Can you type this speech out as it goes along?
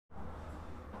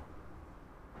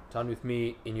Turn with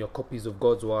me in your copies of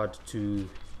God's Word to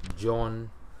John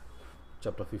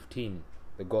chapter 15,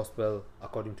 the Gospel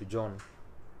according to John,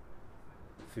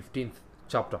 15th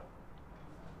chapter.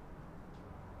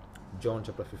 John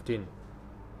chapter 15.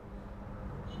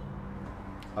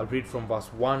 I'll read from verse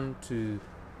 1 to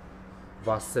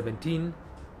verse 17,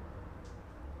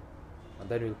 and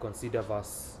then we'll consider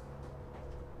verse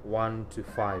 1 to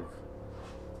 5.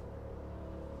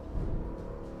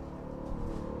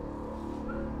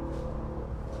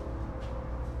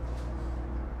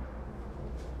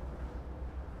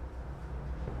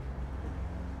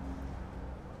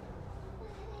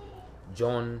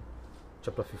 John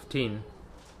chapter 15,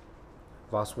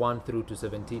 verse 1 through to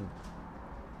 17.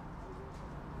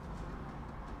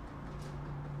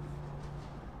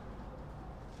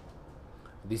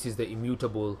 This is the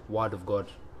immutable Word of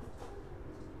God.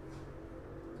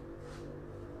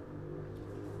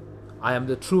 I am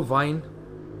the true vine,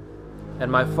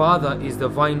 and my Father is the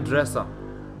vinedresser.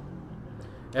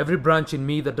 Every branch in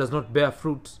me that does not bear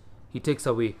fruit, He takes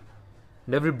away,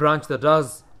 and every branch that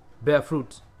does bear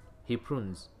fruit, He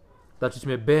prunes, that it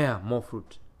may bear more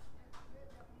fruit.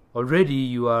 Already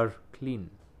you are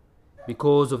clean,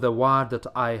 because of the word that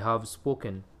I have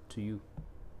spoken to you.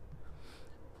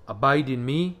 Abide in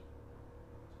me,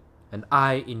 and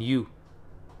I in you.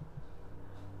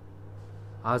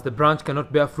 As the branch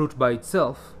cannot bear fruit by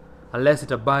itself, unless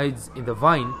it abides in the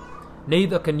vine,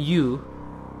 neither can you,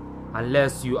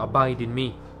 unless you abide in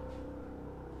me.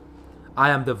 I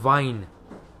am the vine,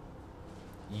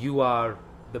 you are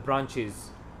the branches.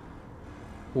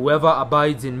 Whoever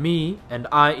abides in me and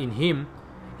I in him,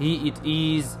 he it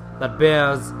is that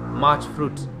bears much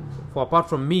fruit. For apart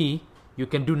from me, you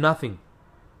can do nothing.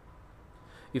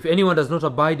 If anyone does not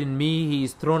abide in me, he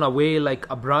is thrown away like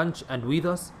a branch and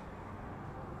withers,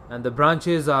 and the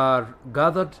branches are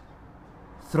gathered,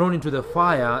 thrown into the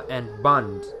fire and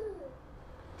burned.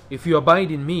 If you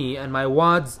abide in me and my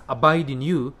words abide in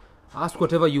you, ask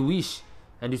whatever you wish,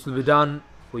 and it will be done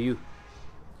for you.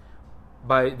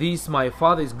 By this my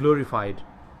Father is glorified,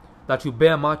 that you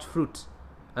bear much fruit,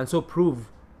 and so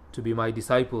prove to be my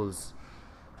disciples.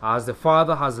 As the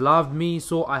Father has loved me,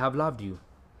 so I have loved you.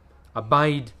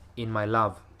 Abide in my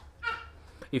love.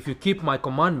 If you keep my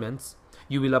commandments,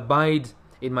 you will abide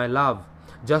in my love,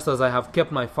 just as I have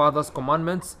kept my Father's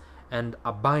commandments and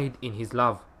abide in his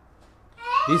love.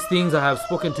 These things I have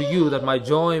spoken to you, that my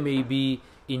joy may be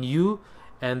in you,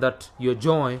 and that your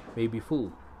joy may be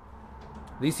full.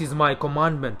 This is my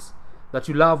commandment, that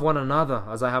you love one another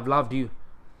as I have loved you.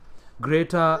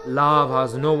 Greater love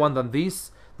has no one than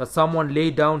this, that someone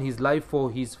lay down his life for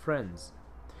his friends.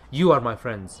 You are my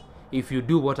friends, if you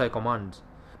do what I command.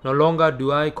 No longer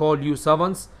do I call you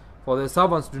servants, for the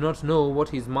servants do not know what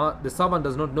the servant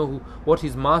does not know what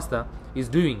his master is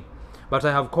doing. But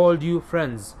I have called you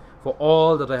friends, for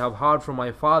all that I have heard from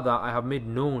my Father I have made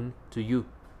known to you.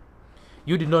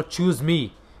 You did not choose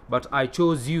me, but I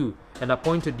chose you and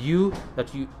appointed you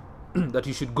that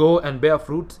you should go and bear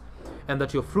fruit, and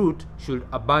that your fruit should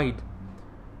abide,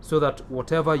 so that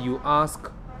whatever you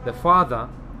ask the Father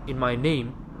in my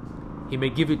name, he may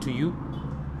give it to you.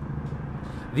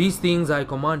 These things I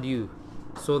command you,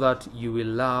 so that you will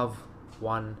love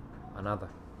one another.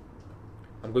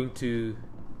 I'm going to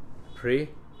pray,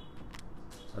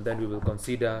 and then we will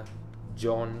consider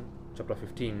John chapter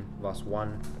 15, verse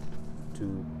 1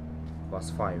 to verse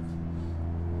 5.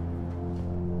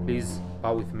 Please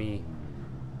bow with me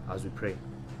as we pray.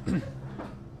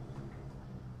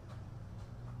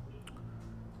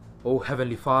 Oh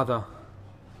Heavenly Father,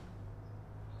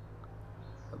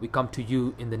 we come to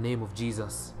you in the name of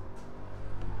Jesus.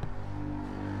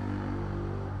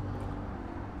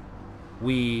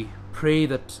 We pray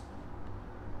that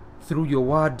through your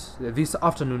word this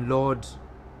afternoon, Lord,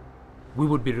 we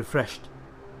would be refreshed.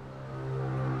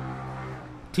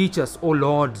 Teach us, O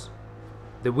Lord,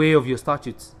 the way of your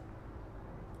statutes,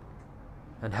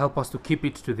 and help us to keep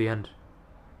it to the end.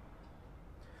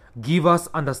 Give us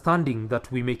understanding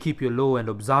that we may keep your law and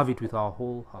observe it with our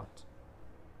whole heart.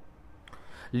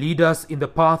 Lead us in the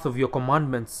path of your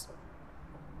commandments,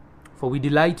 for we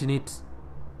delight in it.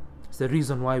 It's the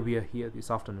reason why we are here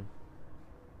this afternoon.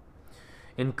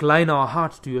 Incline our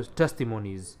heart to your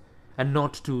testimonies and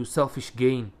not to selfish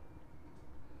gain.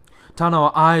 Turn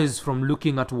our eyes from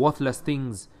looking at worthless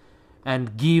things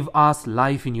and give us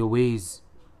life in your ways.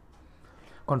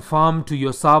 Confirm to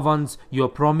your servants your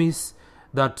promise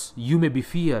that you may be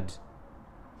feared.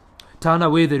 Turn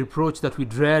away the reproach that we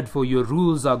dread, for your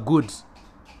rules are good.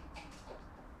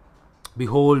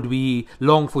 Behold, we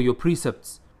long for your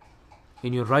precepts.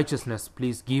 In your righteousness,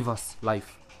 please give us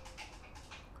life.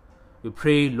 We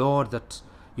pray, Lord, that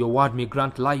your word may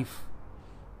grant life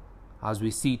as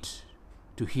we sit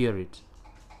to hear it.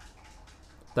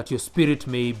 That your Spirit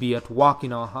may be at work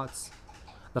in our hearts,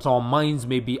 that our minds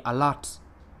may be alert.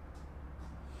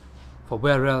 For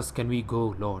where else can we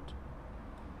go, Lord?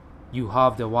 You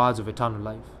have the words of eternal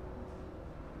life.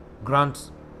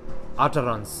 Grant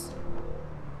utterance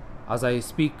as I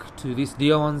speak to these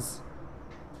dear ones.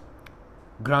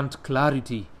 Grant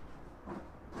clarity.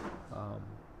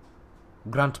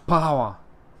 Grant power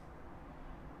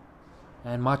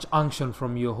and much unction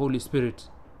from your Holy Spirit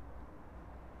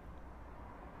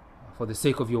for the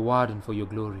sake of your word and for your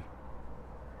glory.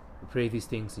 We pray these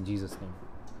things in Jesus' name.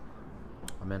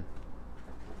 Amen.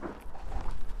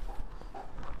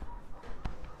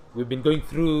 We've been going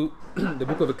through the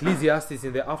book of Ecclesiastes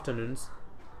in the afternoons,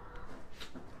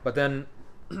 but then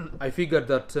I figured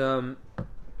that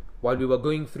while we were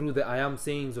going through the I am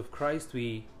sayings of Christ,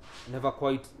 we never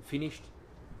quite finished,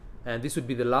 and this would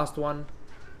be the last one,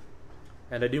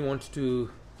 and I didn't want to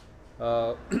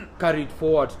carry it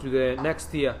forward to the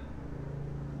next year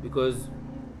because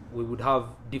we would have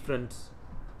different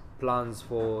plans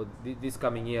for this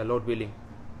coming year, Lord willing.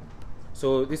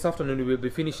 So this afternoon we will be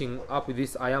finishing up with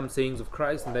this I am sayings of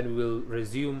Christ, and then we will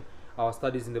resume our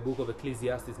studies in the book of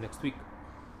Ecclesiastes next week.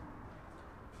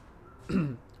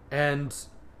 And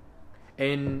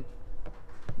in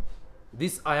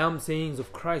this I am sayings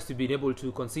of Christ, we've been able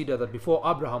to consider that before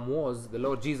Abraham was, the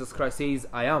Lord Jesus Christ says,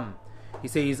 I am. He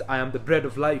says, I am the bread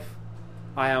of life.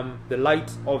 I am the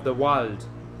light of the world.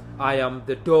 I am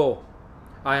the door.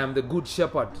 I am the good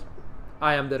shepherd.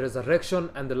 I am the resurrection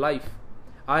and the life.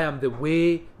 I am the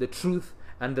way, the truth,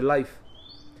 and the life.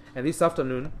 And this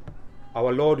afternoon,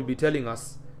 our Lord will be telling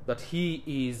us that He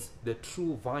is the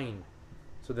true vine.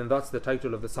 So then that's the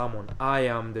title of the sermon. I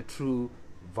am the true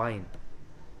vine.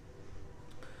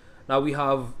 Now we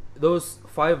have those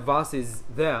 5 verses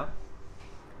there,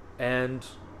 and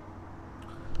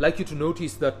I'd like you to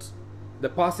notice that the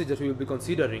passage that we will be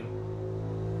considering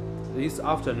this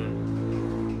afternoon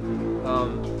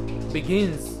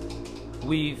begins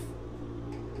with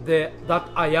that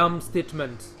I am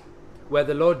statement, where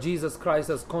the Lord Jesus Christ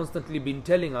has constantly been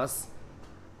telling us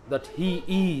that He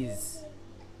is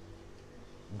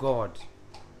God.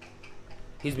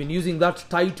 He's been using that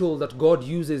title that God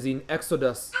uses in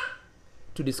Exodus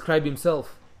to describe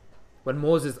Himself. When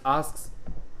Moses asks,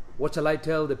 what shall I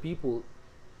tell the people?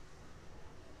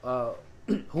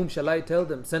 Whom shall I tell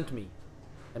them sent me?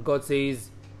 And God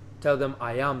says, tell them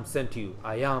I am sent you.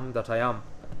 I am that I am.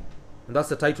 And that's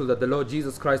the title that the Lord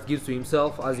Jesus Christ gives to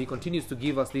Himself as He continues to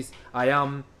give us these I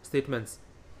am statements.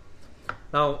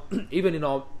 Now, even in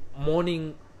our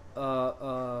morning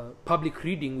public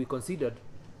reading, we considered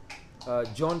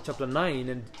John chapter 9,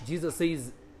 and Jesus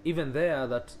says even there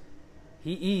that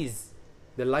He is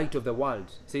the light of the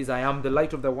world. He says, I am the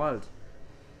light of the world.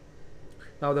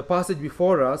 Now the passage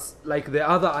before us, like the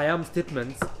other I am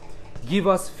statements, give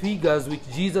us figures which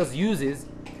Jesus uses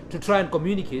to try and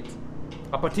communicate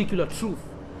a particular truth.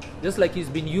 Just like He's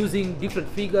been using different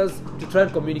figures to try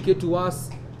and communicate to us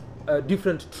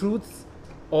different truths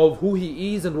of who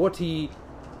He is and what He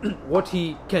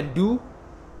can do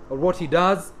or what He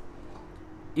does.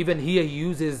 Even here He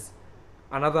uses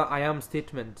another I am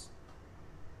statement,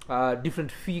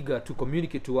 different figure to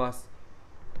communicate to us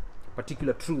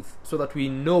particular truth, so that we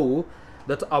know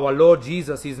that our Lord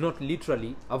Jesus is not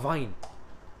literally a vine.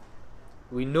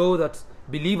 We know that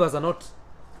believers are not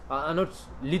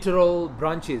literal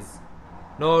branches,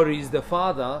 nor is the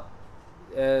Father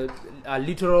a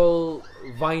literal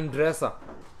vine dresser.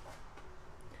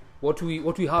 What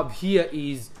we have here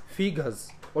is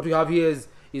figures. What we have here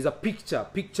is a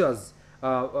pictures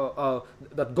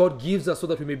that God gives us so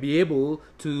that we may be able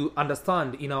to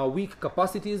understand in our weak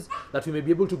capacities, that we may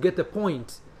be able to get the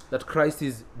point that Christ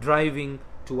is driving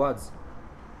towards.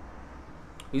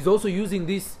 He's also using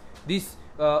these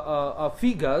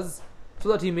figures so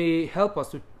that He may help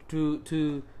us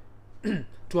to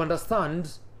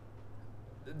understand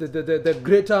the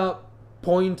greater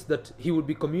point that He would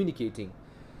be communicating.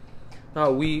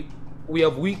 Now we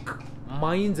have weak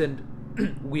minds and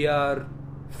we are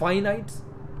finite,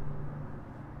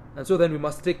 and so then we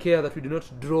must take care that we do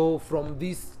not draw from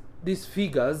these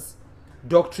figures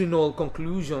doctrinal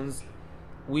conclusions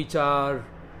which are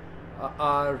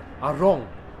wrong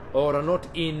or are not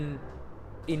in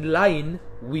line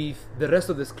with the rest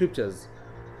of the scriptures,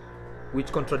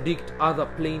 which contradict other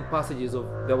plain passages of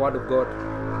the Word of God.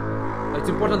 It's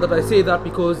important that I say that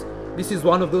because this is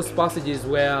one of those passages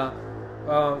where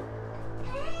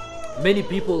many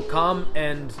people come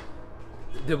and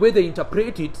the way they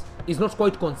interpret it is not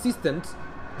quite consistent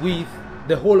with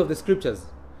the whole of the scriptures.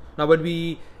 Now, when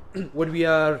we when we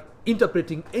are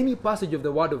interpreting any passage of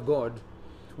the Word of God,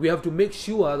 we have to make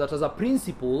sure that as a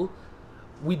principle,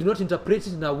 we do not interpret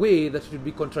it in a way that it will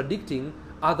be contradicting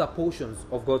other portions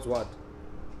of God's Word,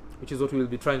 which is what we will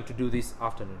be trying to do this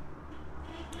afternoon.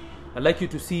 I'd like you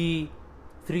to see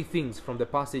three things from the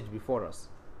passage before us.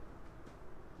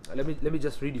 Let me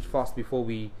just read it first before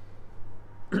we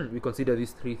we consider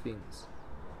these three things.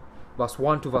 Verse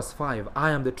 1 to verse 5.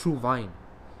 I am the true vine,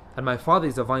 and my Father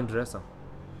is a vine dresser.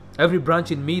 Every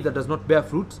branch in me that does not bear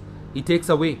fruit, he takes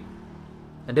away.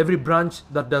 And every branch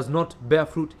that does not bear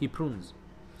fruit, he prunes,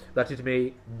 that it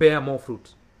may bear more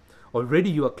fruit. Already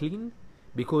you are clean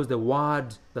because the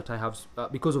word that I have,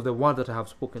 because of the word that I have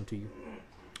spoken to you.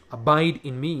 Abide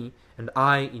in me, and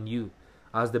I in you.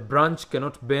 As the branch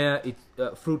cannot bear its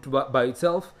fruit by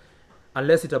itself,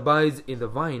 unless it abides in the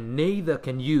vine, neither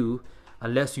can you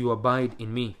unless you abide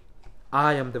in me.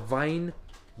 I am the vine,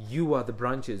 you are the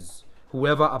branches.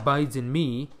 Whoever abides in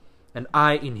me, and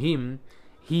I in him,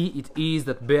 he it is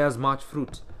that bears much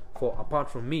fruit. For apart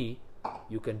from me,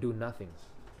 you can do nothing.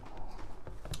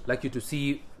 I'd like you to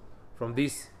see from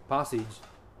this passage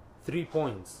 3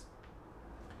 points.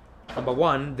 Number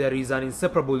 1, there is an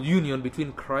inseparable union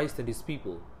between Christ and his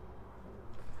people.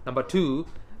 Number 2,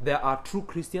 there are true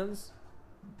Christians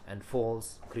and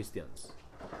false Christians.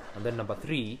 And then number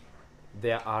 3,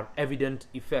 there are evident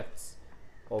effects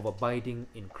of abiding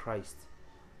in Christ.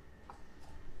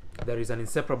 There is an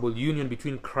inseparable union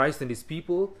between Christ and his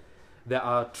people. There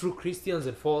are true Christians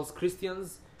and false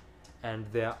Christians, and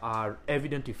there are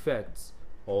evident effects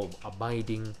of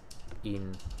abiding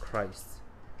in Christ.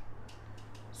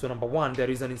 So number 1,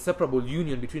 there is an inseparable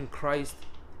union between Christ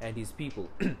and his people.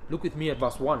 Look with me at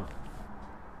verse 1.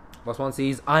 Verse 1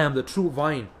 says, I am the true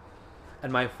vine,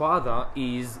 and my Father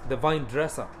is the vine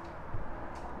dresser.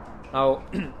 Now,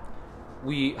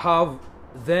 we have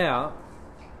there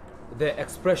the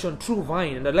expression true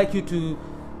vine, and I'd like you to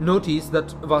notice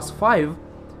that verse 5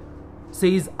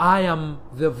 says, I am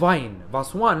the vine.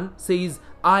 Verse 1 says,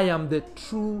 I am the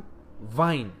true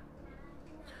vine.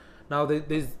 Now,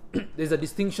 there's a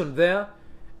distinction there,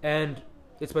 and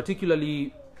it's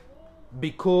particularly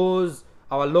because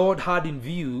our Lord had in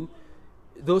view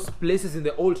those places in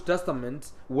the Old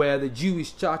Testament where the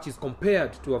Jewish church is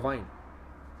compared to a vine.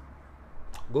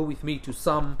 Go with me to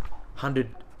Psalm 80.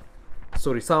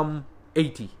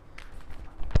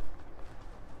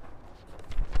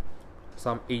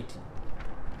 Psalm 80.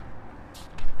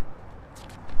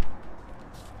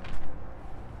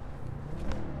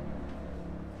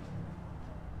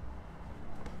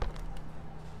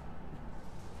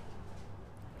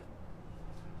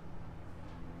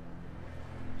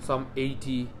 Psalm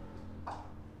 80.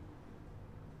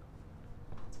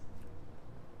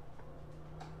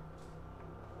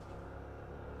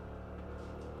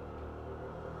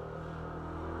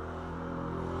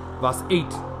 Verse 8.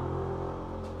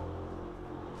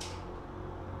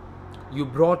 You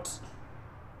brought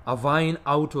a vine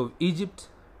out of Egypt.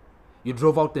 You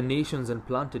drove out the nations and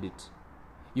planted it.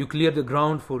 You cleared the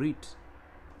ground for it.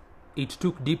 It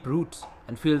took deep root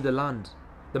and filled the land.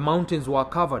 The mountains were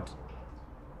covered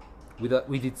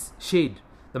with its shade,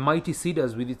 the mighty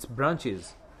cedars with its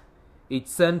branches. It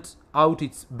sent out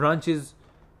its branches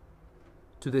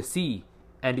to the sea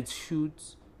and its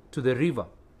shoots to the river.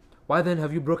 Why then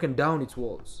have you broken down its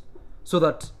walls, so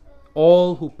that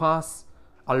all who pass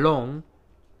along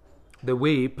the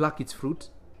way pluck its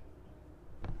fruit?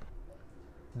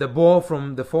 The boar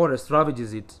from the forest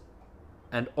ravages it,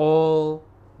 and all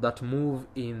that move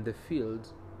in the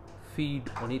field feed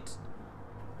on it.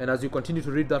 And as you continue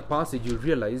to read that passage, you'll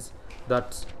realize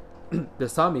that the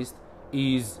psalmist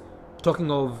is talking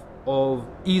of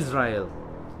Israel.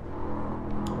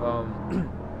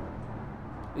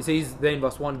 He says there in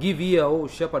verse 1, give ear, O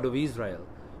shepherd of Israel,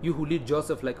 you who lead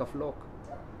Joseph like a flock.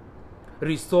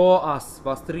 Restore us,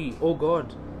 verse 3, O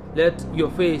God, let your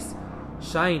face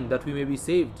shine that we may be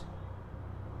saved.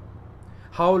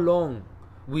 How long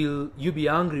will you be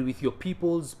angry with your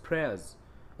people's prayers?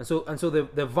 And so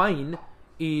the vine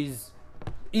is,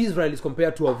 Israel is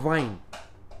compared to a vine.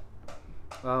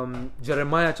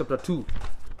 Jeremiah chapter 2.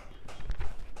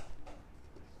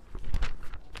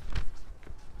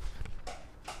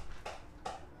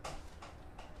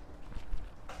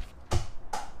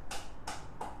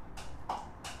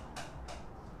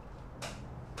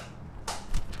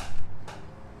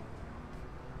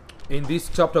 In this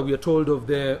chapter we are told of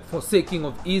the forsaking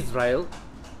of Israel.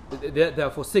 They are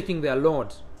forsaking their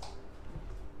Lord.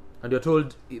 And you're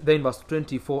told then in verse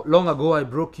 24, long ago I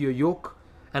broke your yoke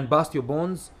and burst your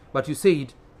bonds, but you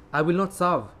said, I will not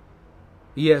serve.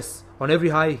 Yes, on every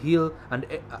high hill and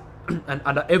and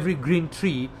under every green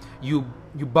tree you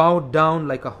bowed down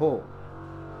like a whore.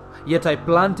 Yet I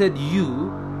planted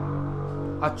you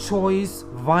a choice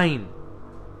vine,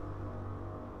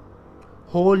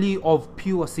 wholly of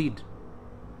pure seed.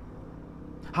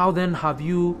 How then have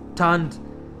you turned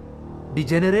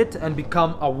degenerate and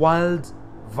become a wild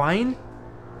vine?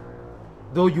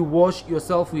 Though you wash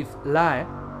yourself with lye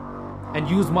and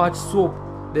use much soap,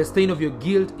 the stain of your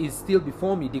guilt is still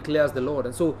before me, declares the Lord.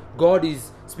 And so God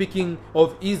is speaking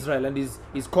of Israel and is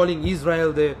calling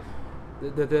Israel the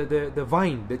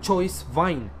vine, the choice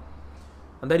vine.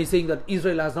 And then he's saying that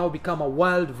Israel has now become a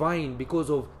wild vine because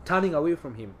of turning away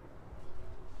from him.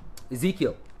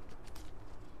 Ezekiel.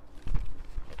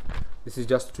 This is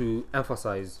just to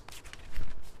emphasize.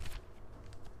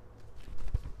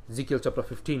 Ezekiel chapter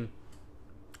 15.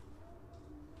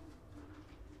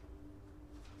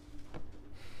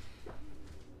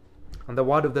 And the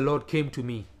word of the Lord came to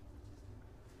me.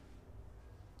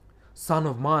 Son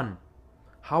of man,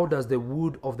 how does the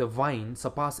wood of the vine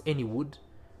surpass any wood?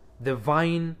 The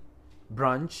vine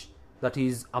branch that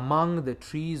is among the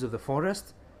trees of the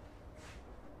forest?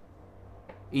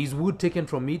 Is wood taken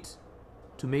from it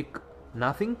to make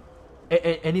nothing?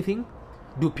 Anything?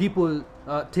 Do people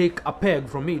take a peg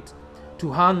from it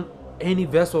to hang any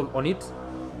vessel on it?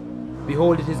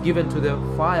 Behold, it is given to the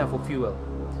fire for fuel.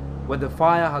 When the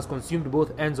fire has consumed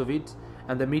both ends of it,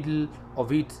 and the middle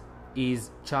of it is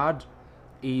charred,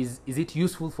 is it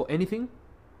useful for anything?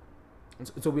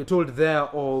 So we're told there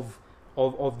of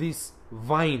this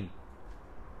vine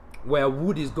where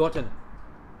wood is gotten.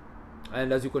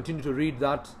 And as you continue to read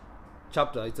that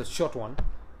chapter, it's a short one,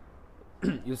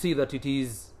 you'll see that it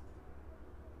is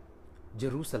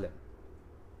Jerusalem.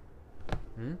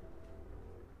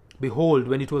 Behold,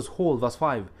 when it was whole, verse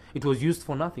 5, it was used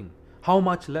for nothing. How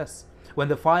much less, when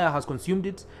the fire has consumed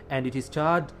it and it is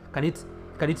charred, can it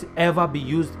ever be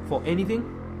used for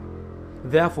anything?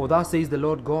 Therefore, thus says the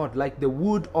Lord God, like the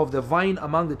wood of the vine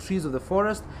among the trees of the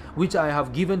forest, which I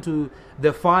have given to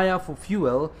the fire for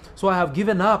fuel, so I have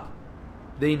given up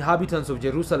the inhabitants of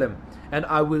Jerusalem, and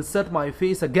I will set my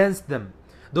face against them.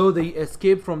 Though they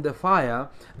escape from the fire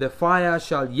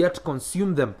shall yet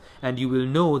consume them, and you will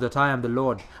know that I am the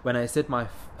Lord when I set my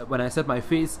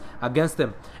face against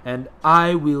them, and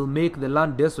I will make the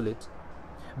land desolate,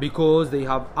 because they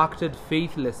have acted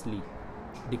faithlessly,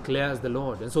 declares the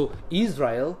Lord. And so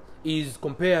Israel is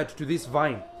compared to this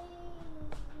vine.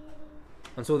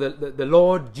 And so the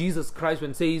Lord Jesus Christ,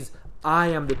 when says, I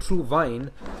am the true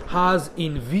vine, has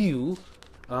in view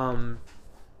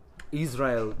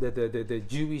Israel, the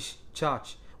Jewish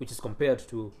church, which is compared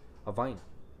to a vine.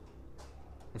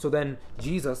 And so then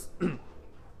Jesus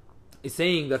is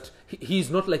saying that he is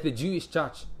not like the Jewish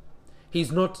church.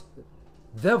 He's not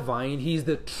the vine, he is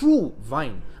the true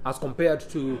vine, as compared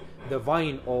to the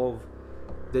vine of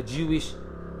the Jewish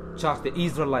church, the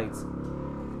Israelites.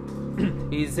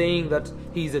 He is saying that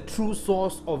he is a true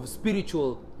source of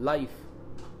spiritual life.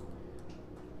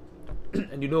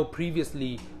 And you know,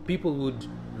 previously people would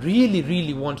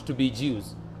really want to be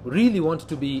Jews, really want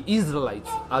to be Israelites,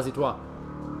 as it were,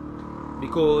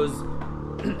 because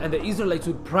and the Israelites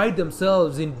would pride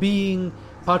themselves in being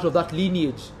part of that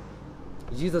lineage.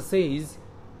 Jesus says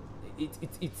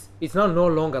it's now no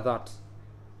longer that.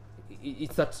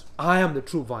 It's that I am the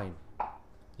true vine.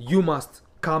 You must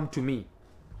come to me.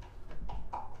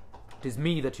 It is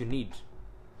me that you need.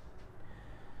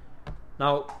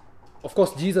 Now, of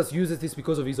course, Jesus uses this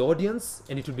because of his audience,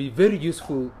 and it will be very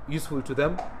useful to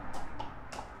them.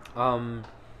 And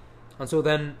so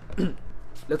then,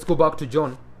 let's go back to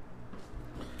John.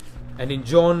 And in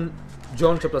John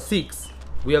chapter 6,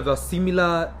 we have a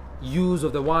similar use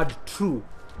of the word true,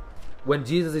 when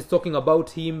Jesus is talking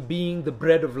about him being the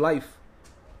bread of life.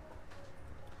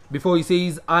 Before he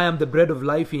says, I am the bread of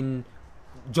life in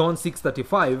John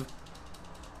 6:35,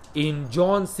 in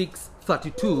John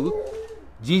 6:32,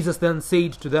 Jesus then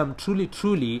said to them, truly,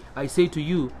 truly, I say to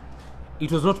you,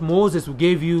 it was not Moses who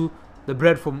gave you the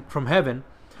bread from heaven,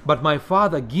 but my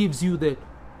Father gives you the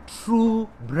true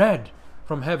bread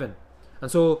from heaven.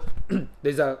 And so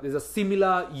there's a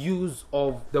similar use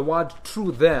of the word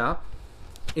true there,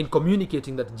 in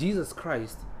communicating that Jesus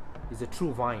Christ is a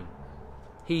true vine.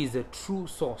 He is a true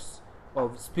source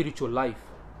of spiritual life.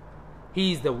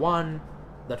 He is the one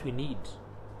that we need.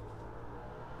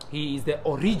 He is the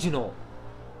original.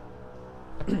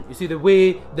 You see, the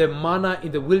way the manna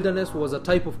in the wilderness was a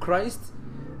type of Christ,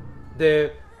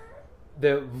 the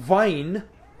vine,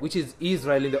 which is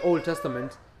Israel in the Old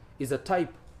Testament, is a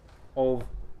type of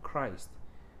Christ.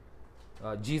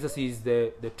 Jesus is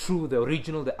the true, the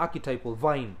original, the archetypal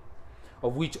vine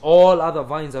of which all other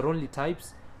vines are only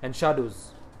types and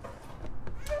shadows.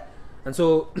 And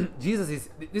so this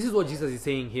is what Jesus is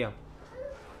saying here,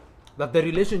 that the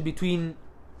relation between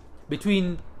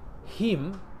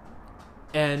him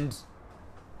and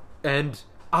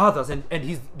others and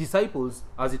his disciples,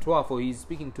 as it were, for he is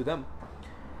speaking to them,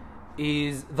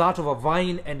 is that of a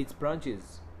vine and its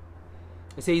branches.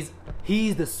 He says he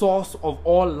is the source of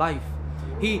all life.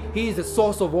 He is the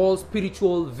source of all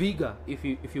spiritual vigor, if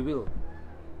you will.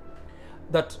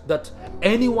 That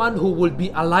anyone who will be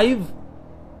alive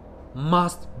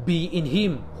must be in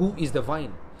him, who is the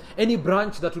vine. Any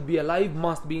branch that will be alive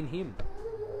must be in him.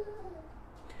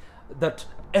 That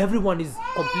everyone is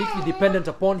completely dependent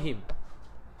upon him.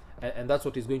 And that's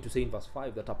what he's going to say in verse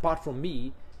 5, that apart from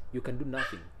me, you can do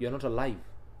nothing. You are not alive.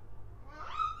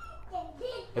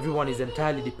 Everyone is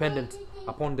entirely dependent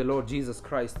upon the Lord Jesus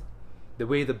Christ, the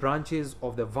way the branches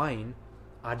of the vine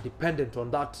are dependent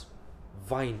on that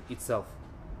vine itself.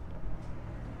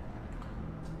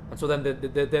 And so then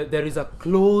there is a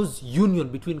close union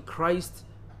between Christ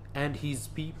and his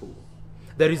people.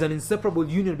 There is an inseparable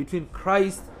union between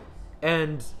Christ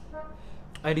and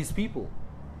his people.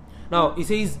 Now, he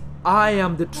says, I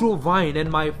am the true vine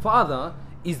and my Father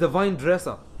is the vine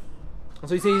dresser. And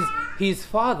so he says his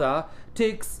Father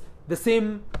takes the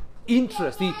same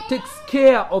interest. He takes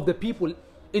care of the people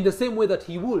in the same way that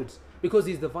he would, because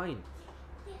he's the vine.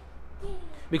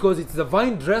 Because it's the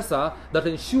vine dresser that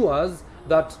ensures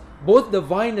that both the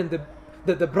vine and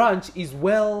the branch is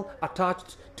well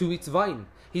attached to its vine.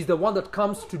 He's the one that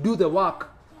comes to do the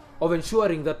work of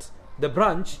ensuring that the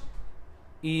branch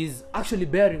is actually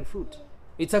bearing fruit.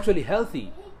 It's actually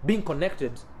healthy, being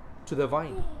connected to the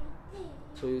vine.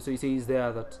 So he says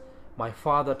there that my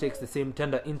Father takes the same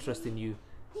tender interest in you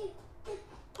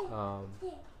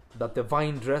that the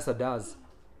vine dresser does.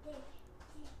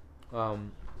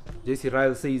 J.C.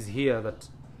 Ryle says here that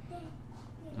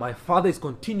my Father is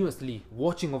continuously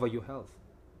watching over your health,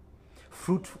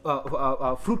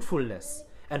 fruitfulness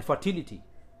and fertility.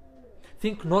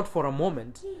 Think not for a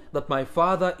moment that my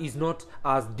Father is not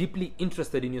as deeply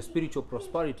interested in your spiritual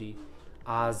prosperity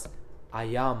as I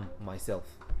am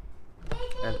myself.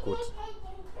 End quote.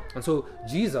 And so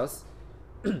Jesus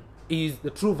is the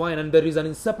true vine, and there is an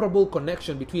inseparable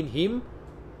connection between him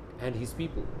and his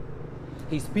people.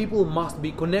 His people must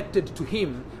be connected to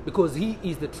him because he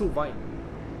is the true vine.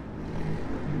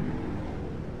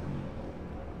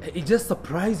 It just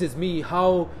surprises me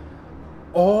how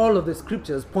all of the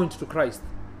scriptures point to Christ.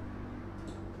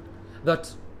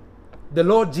 That the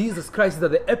Lord Jesus Christ is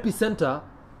at the epicenter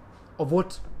of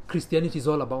what Christianity is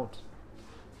all about.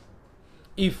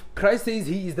 If Christ says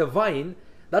he is the vine,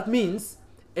 that means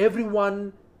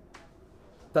everyone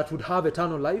that would have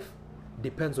eternal life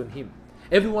depends on him.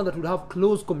 Everyone that would have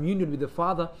close communion with the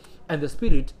Father and the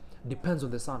Spirit depends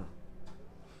on the Son,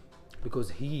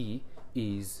 because he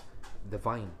is the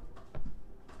vine.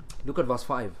 Look at verse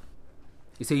 5.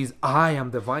 He says, I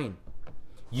am the vine,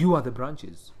 you are the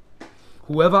branches.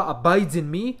 Whoever abides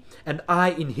in me and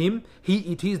I in him, he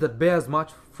it is that bears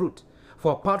much fruit.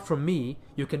 For apart from me,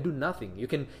 you can do nothing. You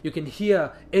can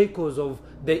hear echoes of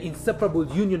the inseparable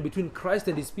union between Christ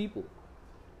and his people.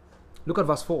 Look at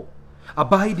verse 4.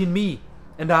 Abide in me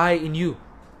and I in you.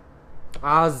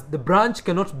 As the branch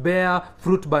cannot bear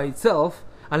fruit by itself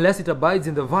unless it abides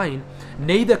in the vine,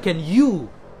 neither can you.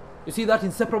 You see that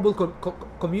inseparable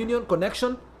communion,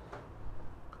 connection?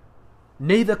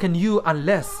 Neither can you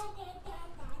unless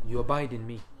you abide in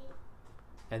me.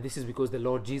 And this is because the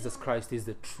Lord Jesus Christ is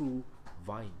the true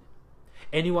vine.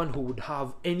 Anyone who would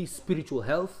have any spiritual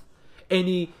health,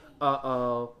 any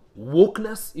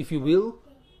wokeness, if you will,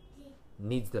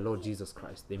 needs the Lord Jesus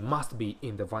Christ. They must be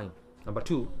in the vine. Number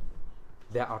 2,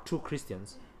 there are true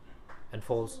Christians and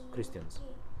false Christians.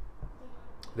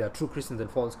 There are true Christians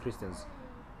and false Christians.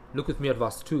 Look with me at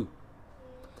verse 2.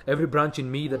 Every branch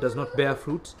in me that does not bear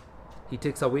fruit, he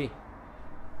takes away.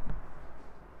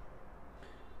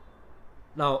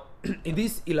 Now, in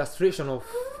this illustration of,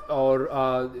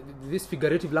 or this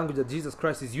figurative language that Jesus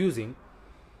Christ is using,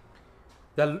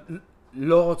 there are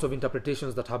lots of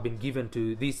interpretations that have been given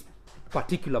to this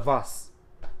particular verse.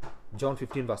 John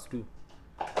 15 verse 2.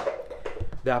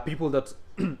 There are people that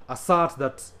assert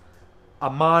that a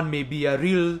man may be a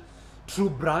real true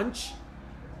branch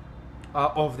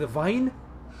of the vine,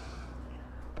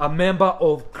 a member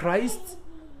of Christ,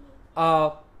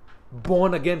 a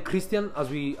born again Christian, as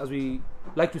we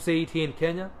like to say it here in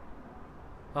Kenya,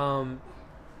 and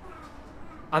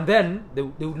then they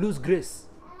would lose grace,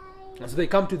 and so they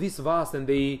come to this verse and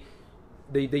they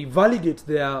validate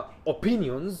their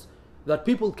opinions that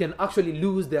people can actually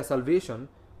lose their salvation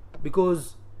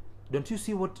because Don't you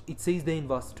see what it says there in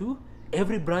verse 2?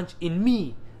 Every branch in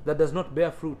me that does not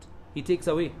bear fruit, he takes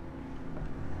away.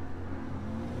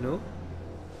 You know?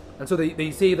 And so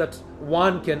they say that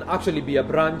one can actually be a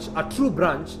branch, a true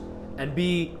branch, and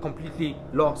be completely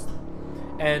lost.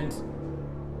 And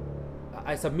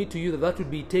I submit to you that that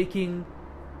would be taking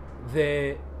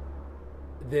the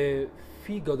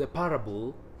figure, the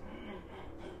parable,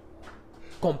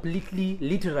 completely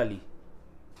literally,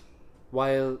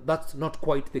 while that's not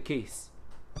quite the case.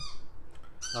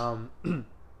 And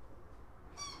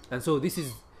so this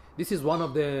is one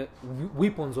of the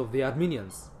weapons of the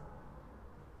Arminians,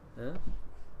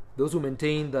 those who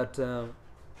maintain that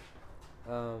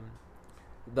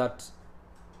that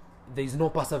there is no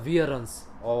perseverance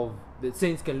of the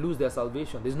saints can lose their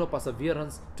salvation. There is no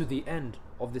perseverance to the end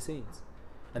of the saints.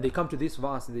 And they come to this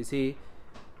verse and they say,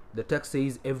 the text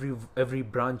says, every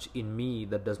branch in me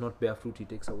that does not bear fruit, he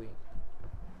takes away.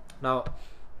 Now,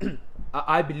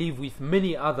 I believe with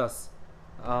many others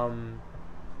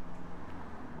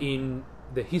in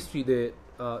the history, the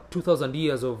 2,000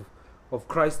 years of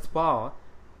Christ's power,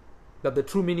 that the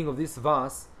true meaning of this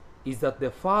verse is that the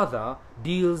Father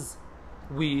deals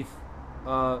with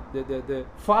the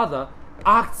Father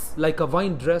acts like a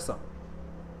vine dresser,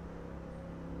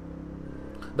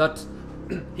 that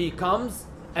he comes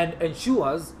and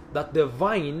ensures that the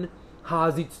vine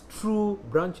has its true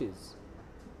branches,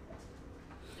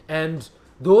 and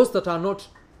those that are not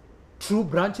true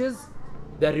branches,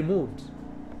 they're removed.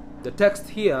 The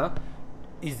text here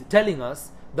is telling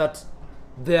us that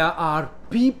there are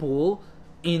people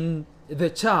in the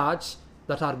church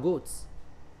that are goats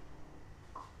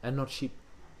and not sheep.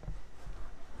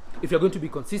 If you're going to be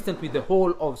consistent with the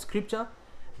whole of Scripture,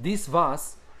 this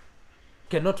verse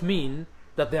cannot mean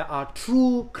that there are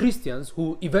true Christians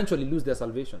who eventually lose their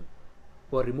salvation,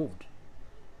 who are removed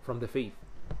from the faith.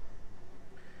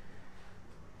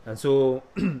 And so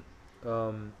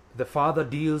the Father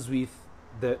deals with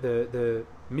the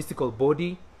mystical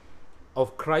body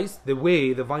of Christ the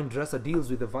way the vine dresser deals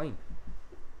with the vine,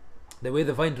 the way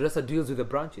the vine dresser deals with the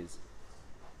branches.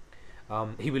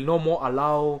 He will no more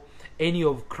allow any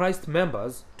of Christ's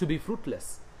members to be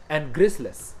fruitless and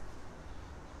graceless.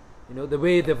 You know, the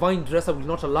way the vine dresser will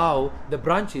not allow the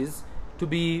branches to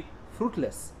be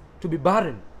fruitless, to be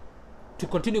barren, to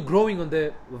continue growing on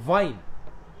the vine.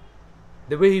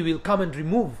 The way he will come and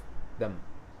remove them.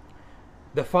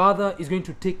 The Father is going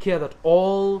to take care that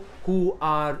all who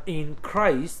are in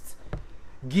Christ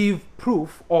give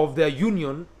proof of their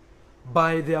union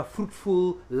by their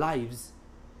fruitful lives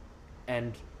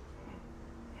and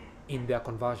in their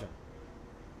conversion.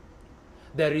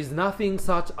 There is nothing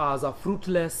such as a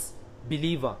fruitless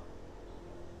believer.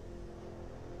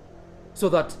 So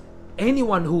that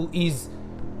anyone who is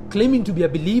claiming to be a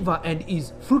believer and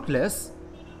is fruitless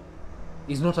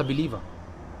is not a believer.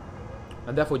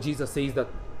 And therefore Jesus says that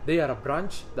they are a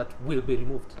branch that will be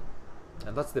removed.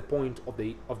 And that's the point of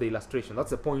the illustration. That's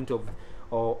the point of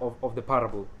the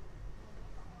parable.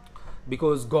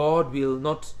 Because God will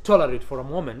not tolerate for a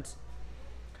moment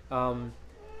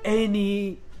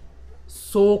any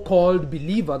so-called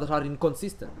believer that are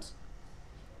inconsistent,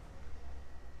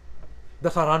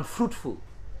 that are unfruitful.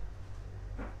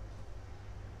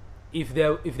 If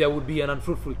there would be an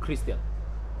unfruitful Christian.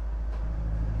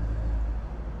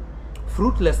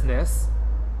 Fruitlessness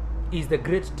is the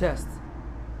great test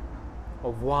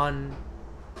of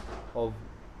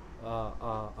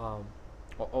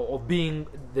being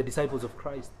the disciples of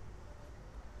Christ.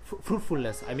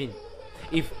 Fruitfulness, I mean.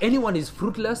 If anyone is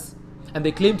fruitless and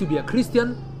they claim to be a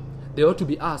Christian, they ought to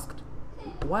be asked,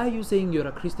 why are you saying you're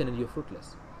a Christian and you're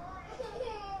fruitless?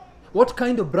 What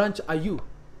kind of branch are you?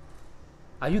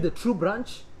 Are you the true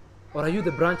branch, or are you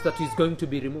the branch that is going to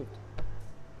be removed?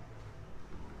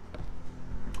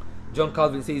 John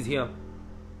Calvin says here,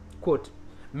 quote,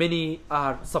 many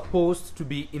are supposed to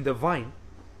be in the vine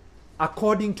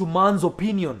according to man's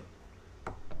opinion,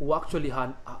 who actually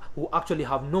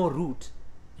have no root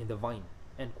in the vine,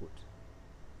 end quote.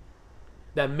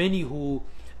 There are many who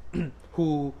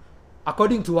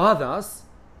according to others,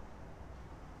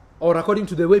 or according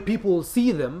to the way people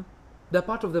see them, they're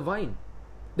part of the vine.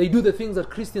 They do the things that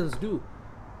Christians do.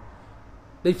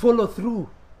 They follow through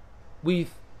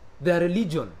with their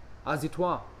religion, as it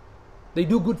were. They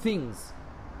do good things.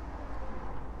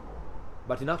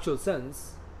 But in actual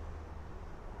sense,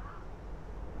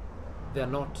 they are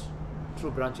not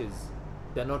true branches.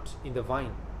 They are not in the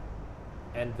vine.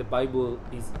 And the Bible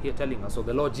is here telling us, or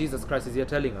the Lord Jesus Christ is here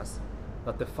telling us,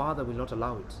 that the Father will not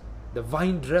allow it. The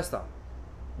vine dresser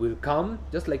will come,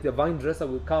 just like the vine dresser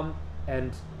will come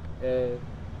and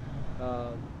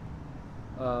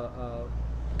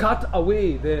cut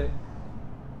away the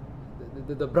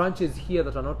branches here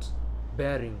that are not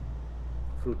bearing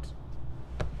fruit.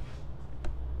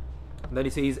 And then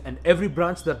he says, and every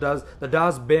branch that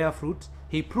does bear fruit,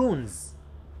 he prunes.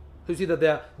 So you see that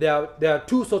there are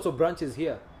two sorts of branches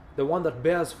here. The one that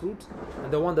bears fruit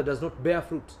and the one that does not bear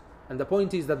fruit. And the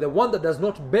point is that the one that does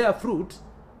not bear fruit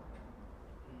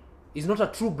is not a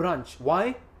true branch.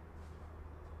 Why?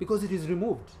 Because it is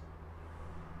removed.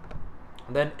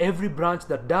 And then every branch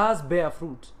that does bear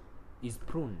fruit is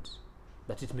pruned,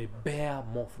 that it may bear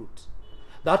more fruit.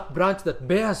 That branch that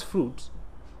bears fruit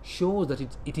shows that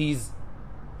it is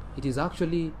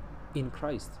actually in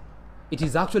Christ. It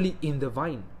is actually in the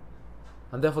vine.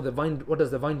 And therefore what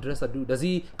does the vine dresser do? Does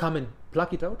he come and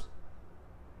pluck it out?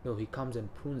 No, he comes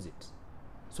and prunes it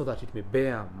so that it may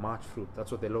bear much fruit.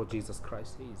 That's what the Lord Jesus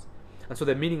Christ says. And so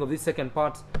the meaning of this second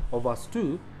part of verse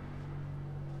 2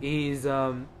 is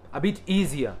a bit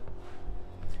easier.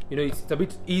 It's a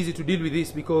bit easy to deal with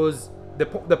this because the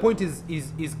point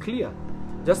is clear.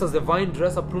 Just as the vine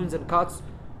dresser prunes and cuts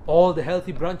all the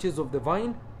healthy branches of the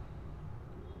vine,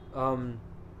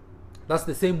 that's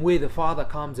the same way the Father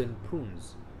comes and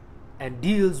prunes and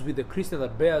deals with the Christian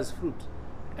that bears fruit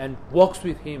and walks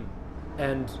with him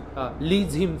and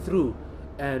leads him through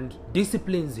and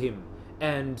disciplines him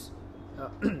and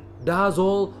does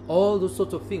all those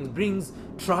sorts of things, brings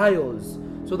trials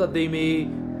so that they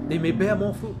may bear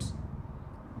more fruit.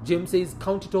 James says,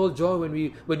 count it all joy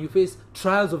when you face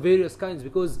trials of various kinds,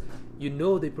 because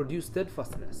they produce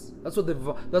steadfastness. That's what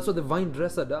the vine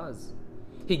dresser does.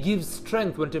 He gives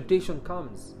strength when temptation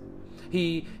comes.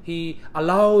 He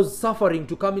allows suffering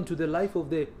to come into the life of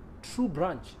the true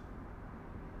branch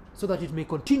so that it may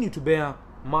continue to bear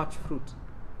much fruit.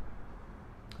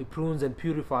 He prunes and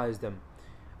purifies them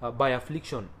by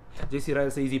affliction. J.C.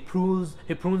 Ryle says he prunes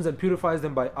and purifies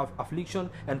them by affliction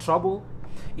and trouble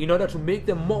in order to make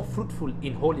them more fruitful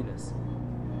in holiness.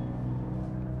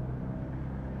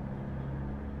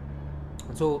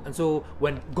 And so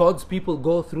when God's people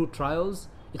go through trials,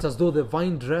 it's as though the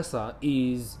vine dresser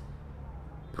is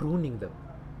pruning them,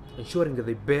 ensuring that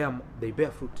they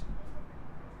bear fruit.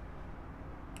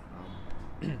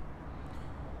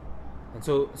 And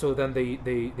so then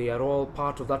they are all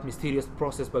part of that mysterious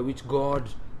process by which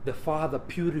God the Father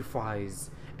purifies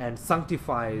and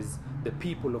sanctifies the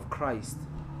people of Christ.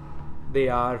 They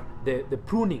are the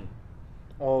pruning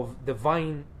of the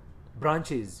vine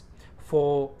branches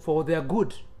for their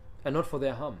good and not for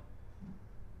their harm,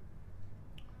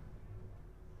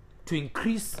 to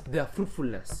increase their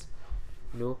fruitfulness.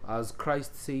 As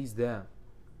Christ says there,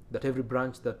 that every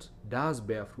branch that does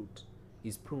bear fruit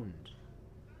is pruned,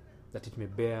 that it may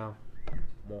bear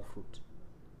more fruit.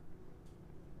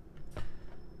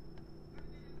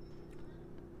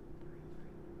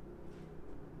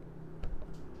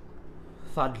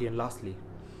 Thirdly and lastly,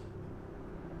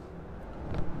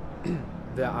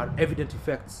 there are evident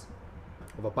effects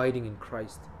of abiding in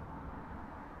Christ.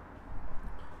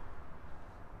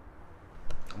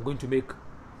 I'm going to make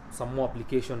some more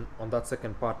application on that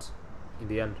second part in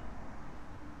the end.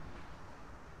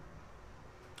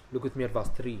 Look with me at verse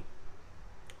 3.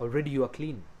 Already you are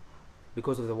clean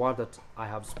because of the word that I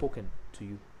have spoken to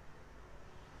you.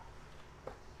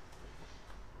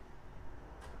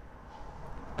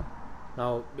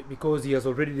 Now, because he has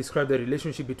already described the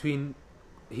relationship between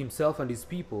himself and his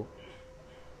people,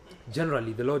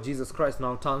 generally the Lord Jesus Christ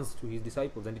now turns to his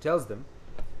disciples and he tells them,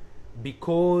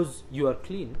 because you are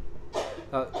clean,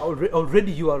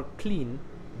 already you are clean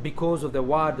because of the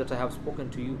word that I have spoken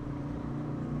to you.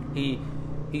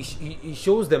 He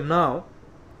shows them now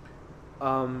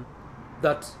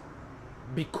that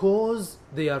because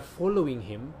they are following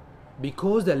him,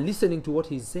 because they are listening to what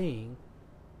he's saying,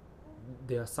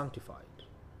 they are sanctified.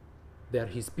 They are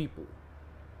his people.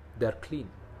 They are clean.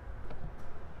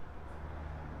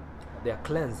 They are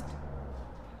cleansed.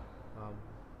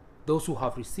 Those who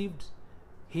have received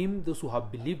him, those who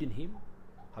have believed in him,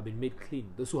 have been made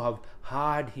clean. Those who have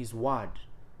heard his word,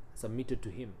 submitted to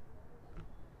him,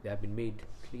 they have been made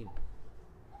clean.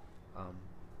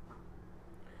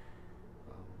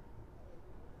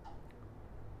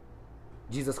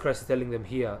 Jesus Christ is telling them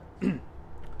here,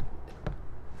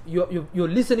 you're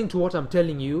listening to what I'm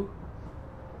telling you,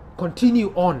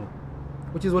 continue on,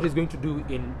 which is what he's going to do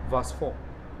in verse 4.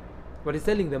 But he's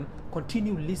telling them,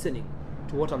 continue listening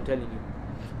to what I'm telling you.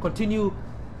 Continue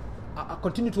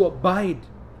to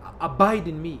abide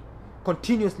in me.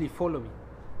 Continuously follow me.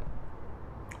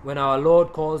 When our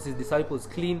Lord calls his disciples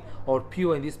clean or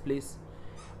pure in this place,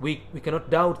 we cannot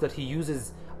doubt that he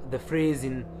uses the phrase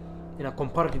in a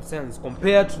comparative sense.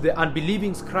 Compared to the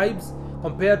unbelieving scribes,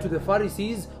 compared to the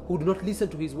Pharisees who do not listen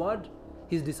to his word,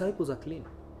 his disciples are clean.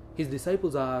 His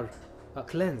disciples are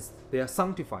cleansed. They are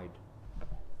sanctified.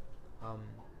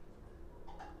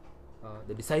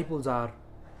 The disciples are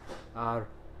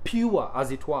pure,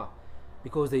 as it were,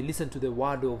 because they listen to the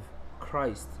word of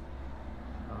Christ.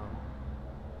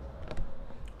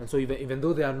 And so even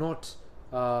though they are not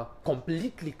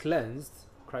completely cleansed,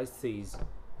 Christ says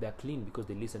they are clean because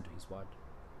they listen to his word.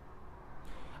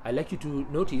 I'd like you to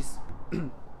notice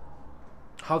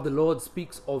how the Lord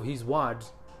speaks of his word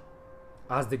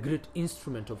as the great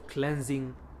instrument of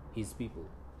cleansing his people.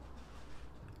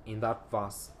 In that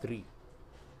verse 3,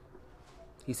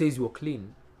 he says you are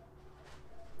clean,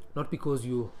 not because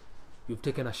you've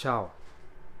taken a shower,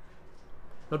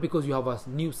 not because you have a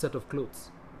new set of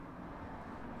clothes,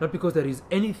 not because there is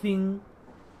anything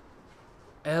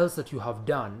else that you have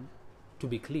done to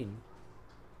be clean,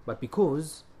 but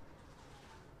because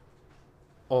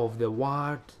of the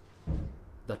word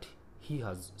that he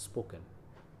has spoken,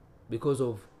 because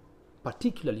of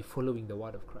particularly following the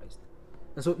word of Christ.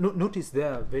 And so notice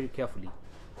there very carefully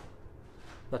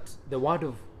that the word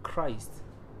of Christ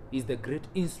is the great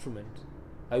instrument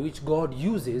by which God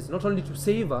uses not only to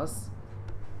save us,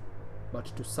 but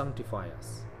to sanctify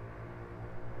us.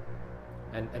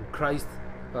 And Christ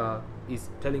is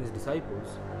telling his disciples,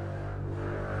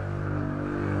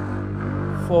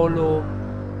 follow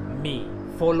me,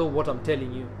 follow what I'm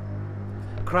telling you.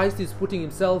 Christ is putting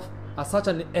himself at such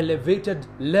an elevated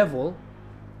level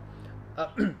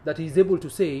that he is able to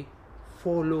say,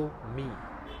 follow me.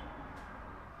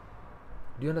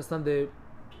 Do you understand the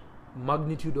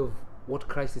magnitude of what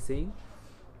Christ is saying?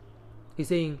 He's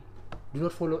saying, do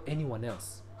not follow anyone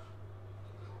else.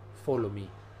 Follow me.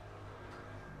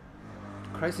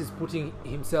 Christ is putting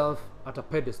himself at a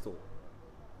pedestal.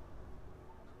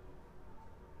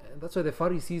 And that's why the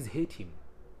Pharisees hate him.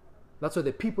 That's why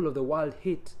the people of the world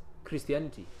hate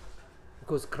Christianity.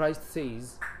 Because Christ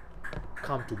says,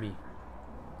 come to me.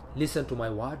 Listen to my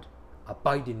word.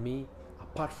 Abide in me.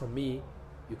 Apart from me,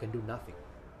 you can do nothing.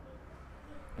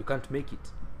 You can't make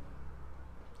it.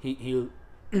 He'll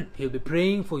be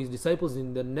praying for his disciples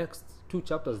in the next 2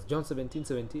 chapters, John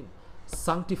 17:17.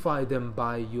 Sanctify them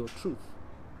by your truth.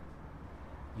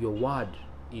 Your word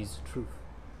is truth.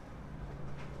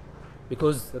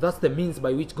 Because that's the means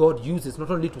by which God uses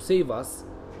not only to save us,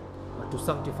 but to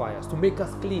sanctify us, to make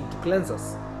us clean, to cleanse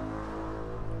us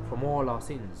from all our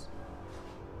sins.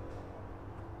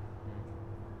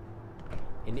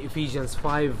 In Ephesians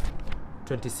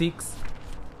 5:26,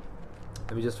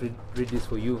 let me just read this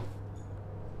for you.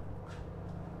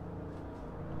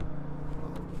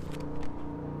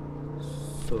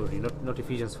 Sorry, not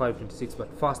Ephesians 5:26, but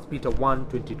 1 Peter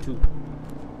 1:22.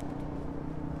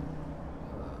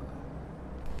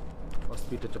 1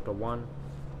 Peter chapter 1.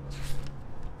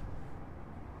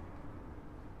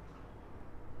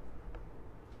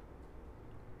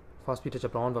 First Peter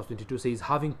chapter 1 verse 22 says,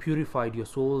 having purified your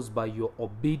souls by your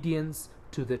obedience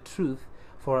to the truth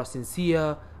for a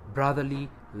sincere brotherly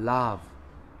love.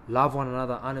 Love one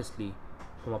another earnestly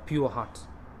from a pure heart.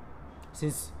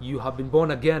 Since you have been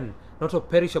born again, not of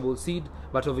perishable seed,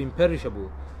 but of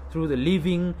imperishable, through the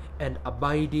living and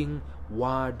abiding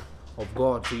word of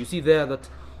God. So you see there that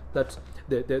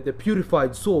the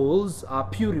purified souls are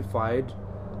purified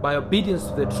by obedience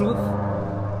to the truth,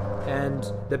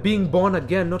 and the being born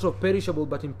again, not of perishable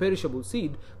but imperishable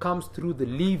seed, comes through the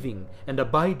living and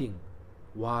abiding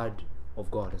word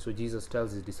of God. And so Jesus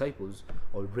tells his disciples,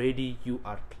 already you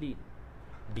are clean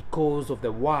because of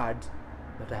the word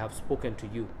that I have spoken to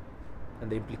you.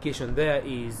 And the implication there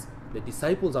is the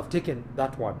disciples have taken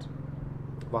that word.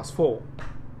 Verse 4,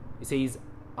 he says,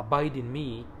 abide in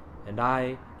me and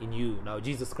I in you. Now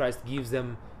Jesus Christ gives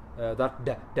them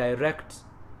that direct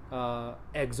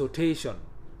exhortation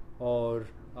or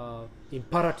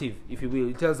imperative, if you will.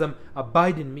 He tells them,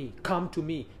 abide in me, come to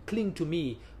me, cling to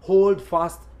me, hold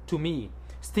fast to me,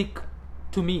 stick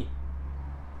to me,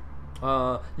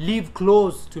 live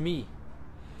close to me,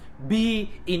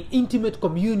 be in intimate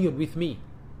communion with me.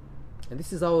 And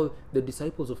this is how the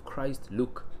disciples of Christ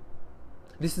look.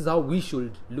 This is how we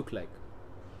should look like.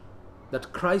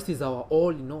 That Christ is our all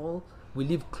in all. We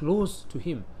live close to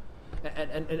him.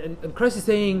 And Christ is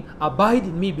saying, abide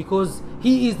in me, because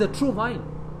he is the true vine.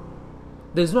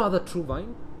 There is no other true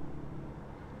vine.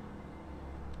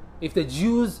 If the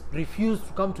Jews refuse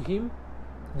to come to him,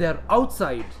 they are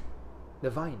outside the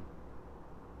vine.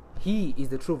 He is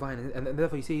the true vine, and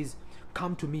therefore he says,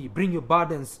 come to me, bring your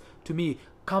burdens to me,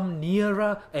 come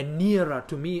nearer and nearer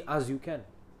to me as you can,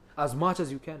 as much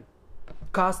as you can.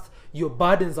 Cast your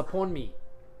burdens upon me.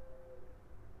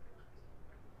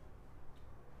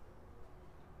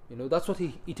 That's what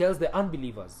he tells the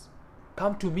unbelievers.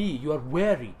 Come to me, you are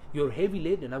weary, you are heavy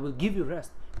laden, I will give you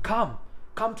rest. Come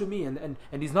to me. And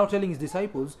he's now telling his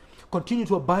disciples, continue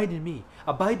to abide in me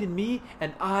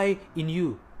and I in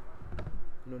you.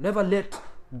 Never let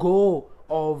go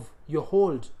of your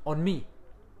hold on me.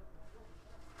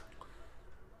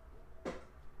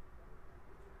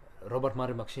 Robert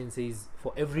Murray McShane says,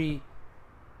 for every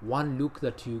one look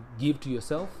that you give to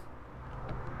yourself,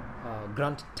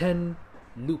 grant 10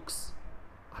 looks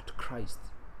at Christ.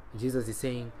 Jesus is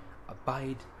saying,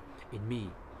 abide in me,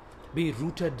 be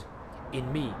rooted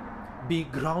in me, be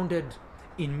grounded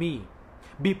in me,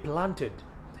 be planted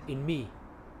in me,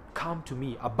 come to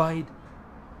me, abide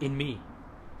in me.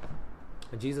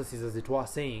 And Jesus is, as it were,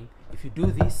 saying, if you do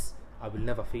this, I will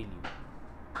never fail you.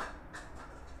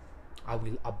 I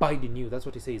will abide in you. That's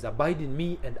what he says. Abide in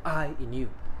me and I in you.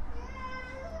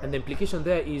 And the implication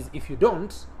there is, if you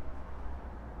don't,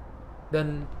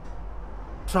 then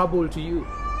trouble to you.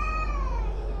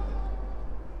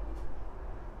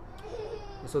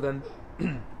 So then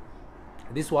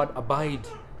this word abide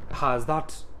has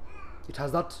that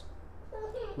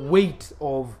weight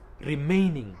of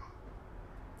remaining,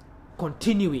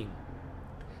 continuing,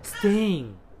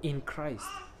 staying in Christ.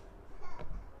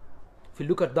 If you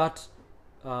look at that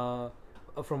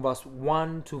from verse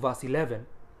 1 to verse 11,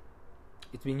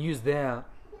 it's been used there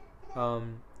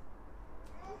 10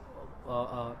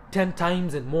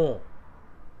 times and more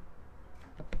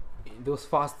in those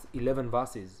first 11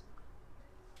 verses.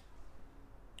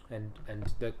 And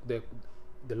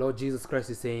the Lord Jesus Christ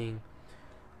is saying,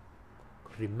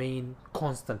 remain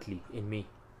constantly in me,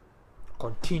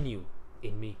 continue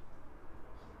in me,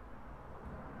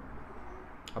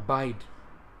 abide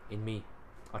in me.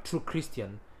 A true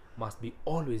Christian must be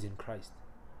always in Christ.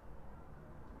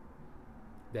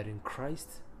 They're in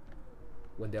Christ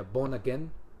when they're born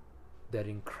again. They're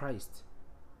in Christ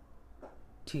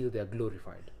till they're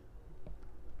glorified.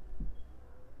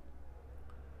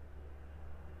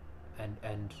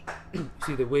 And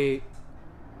see the way,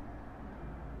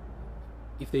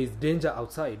 if there is danger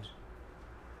outside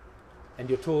and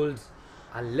you're told,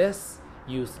 unless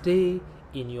you stay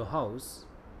in your house,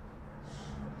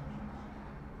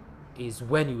 is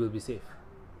when you will be safe.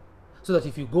 So that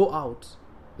if you go out,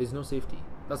 there's no safety.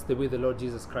 That's the way the Lord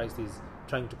Jesus Christ is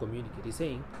trying to communicate. He's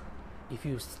saying, if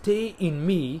you stay in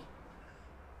me,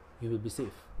 you will be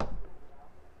safe.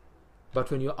 But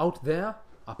when you're out there,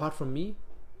 apart from me,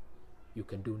 you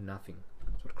can do nothing.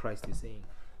 That's what Christ is saying.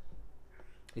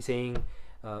 He's saying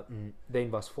then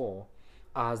in verse 4,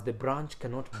 as the branch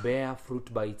cannot bear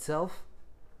fruit by itself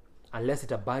unless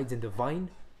it abides in the vine,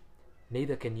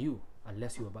 neither can you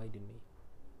unless you abide in me.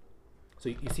 So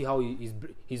you see how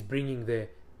he's bringing the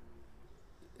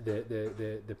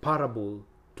parable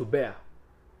to bear.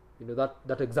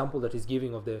 That example that he's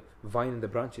giving of the vine and the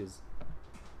branches.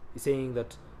 He's saying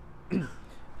that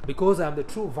because I am the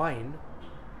true vine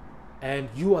and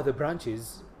you are the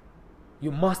branches,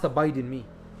 you must abide in me,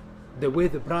 the way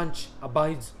the branch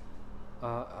abides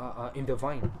in the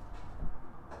vine.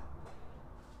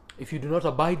 If you do not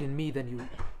abide in me, then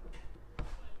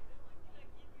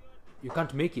you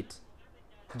can't make it.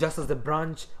 Just as the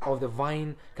branch of the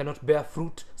vine cannot bear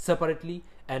fruit separately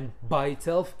and by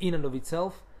itself, in and of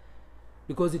itself,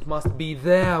 because it must be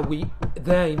there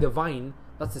in the vine.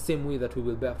 That's the same way that we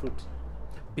will bear fruit,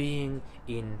 being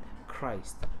in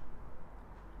Christ.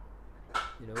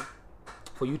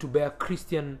 For you to bear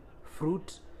Christian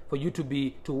fruit, for you to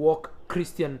walk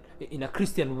in a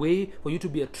Christian way, for you to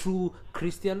be a true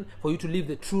Christian, for you to live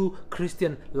the true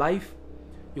Christian life,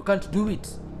 you can't do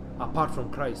it apart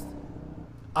from Christ,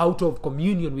 out of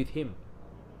communion with Him.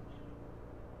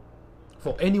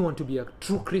 For anyone to be a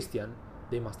true Christian,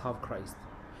 they must have Christ.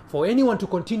 For anyone to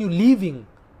continue living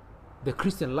the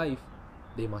Christian life,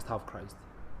 they must have Christ.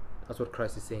 That's what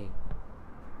Christ is saying.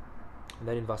 And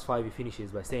then in verse 5 he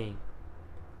finishes by saying,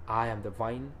 I am the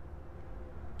vine,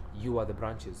 you are the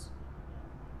branches.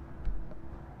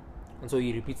 And so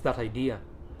he repeats that idea,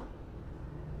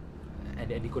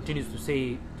 and he continues to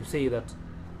say that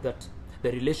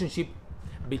the relationship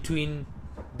between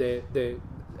the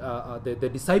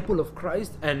disciple of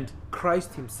Christ and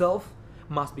Christ himself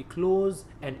must be close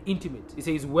and intimate. He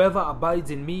says, whoever abides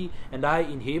in me and I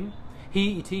in him,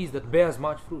 he it is that bears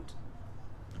much fruit.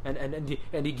 And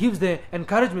he gives the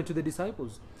encouragement to the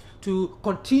disciples to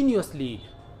continuously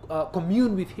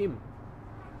commune with him.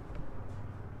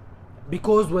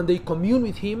 Because when they commune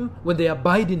with him, when they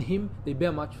abide in him, they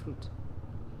bear much fruit.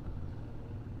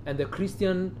 And the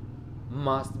Christian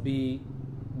must be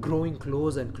growing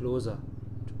closer and closer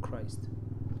to Christ.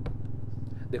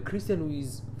 the Christian who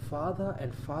is farther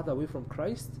and farther away from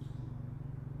Christ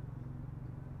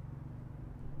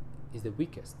is the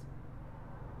weakest.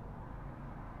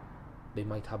 They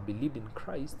might have believed in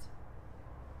Christ,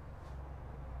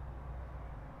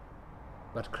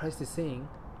 but Christ is saying,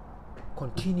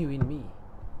 continue in me,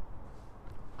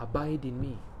 abide in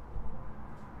me.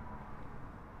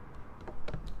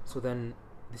 So then,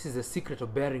 this is the secret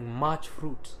of bearing much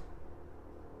fruit: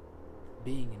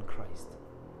 being in Christ,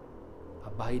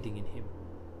 abiding in Him.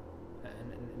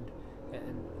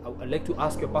 And I'd like to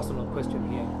ask you a personal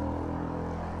question here.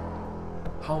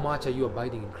 How much are you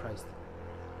abiding in Christ?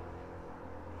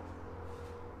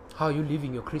 How are you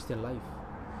living your Christian life?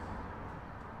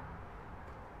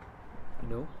 You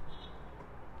know,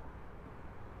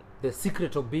 the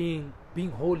secret of being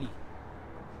holy,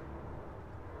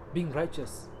 being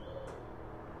righteous,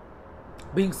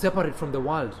 being separate from the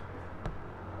world.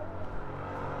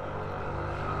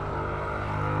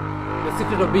 The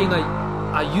secret of being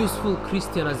a useful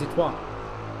Christian, as it were,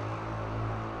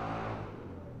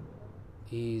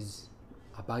 is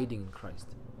abiding in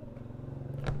Christ,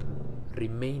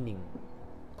 remaining,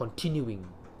 continuing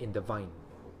in the vine.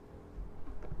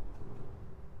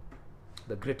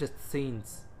 The greatest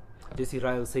saints, J.C.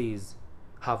 Ryle says,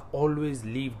 have always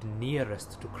lived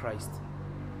nearest to Christ.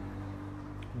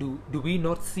 Do we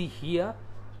not see here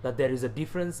that there is a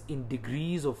difference in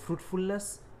degrees of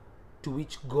fruitfulness to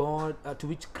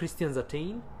which Christians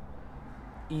attain?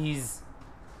 Is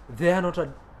there not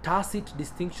a tacit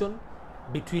distinction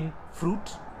between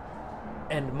fruit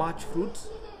and much fruit?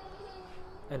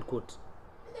 End quote.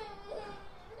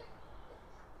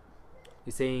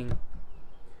 He's saying,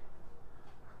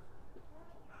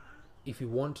 if you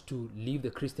want to live the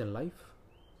Christian life,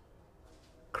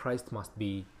 Christ must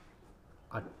be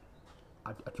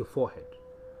at your forehead,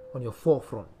 on your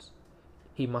forefront.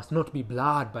 He must not be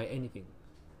blurred by anything.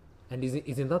 And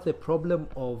isn't that the problem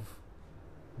of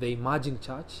the emerging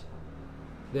church?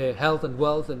 The health and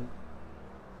wealth and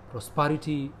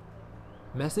prosperity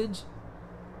message?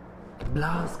 It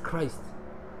blurs Christ.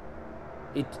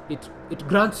 It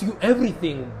grants you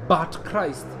everything but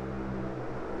Christ.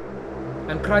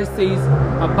 And Christ says,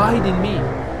 abide in me.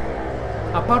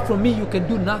 Apart from me, you can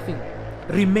do nothing.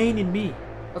 Remain in me.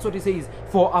 That's what he says.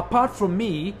 For apart from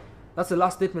me, that's the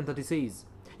last statement that he says,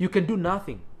 you can do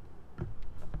nothing.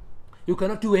 You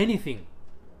cannot do anything.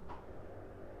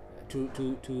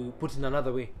 To put it in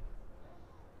another way,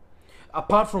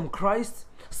 apart from Christ,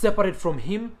 separate from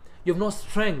Him, you have no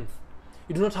strength.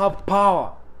 You do not have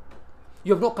power.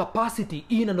 You have no capacity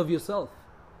in and of yourself.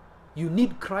 You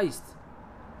need Christ.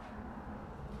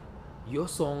 Your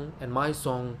song and my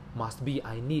song must be,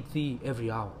 I need Thee every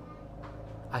hour.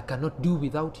 I cannot do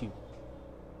without You.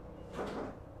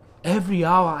 Every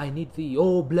hour I need Thee.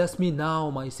 Oh, bless me now,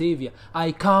 my Savior.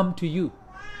 I come to You.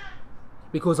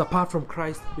 Because apart from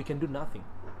Christ, we can do nothing.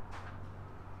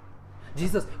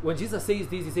 When Jesus says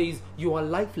this, He says, you are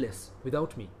lifeless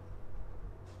without Me.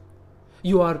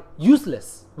 You are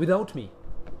useless without Me.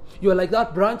 You are like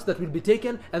that branch that will be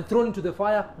taken and thrown into the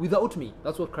fire without Me.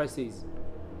 That's what Christ says.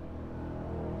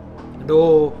 And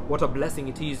oh, what a blessing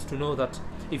it is to know that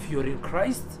if you're in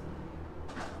Christ,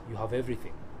 you have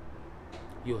everything.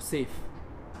 You're safe.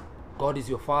 God is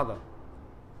your Father.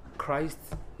 Christ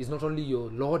is not only your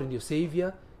Lord and your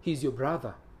Savior, He is your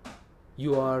brother.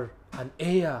 You are an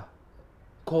heir,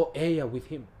 co-heir with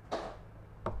Him.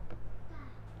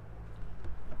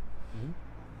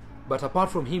 But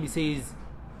apart from Him, He says,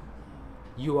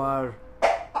 you are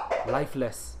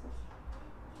lifeless.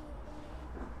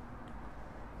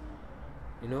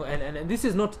 You know, and this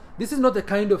is not the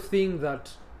kind of thing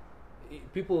that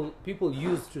people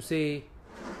use to say.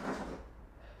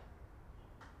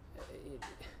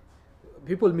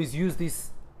 People misuse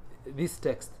this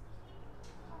text.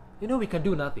 You know, we can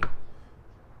do nothing.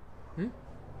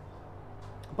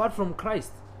 Apart from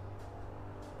Christ,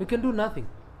 we can do nothing.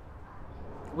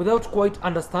 Without quite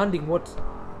understanding what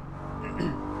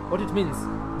it means.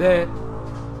 The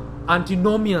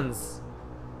antinomians,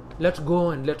 let go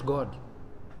and let God.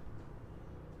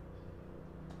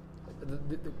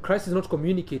 Christ is not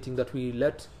communicating that we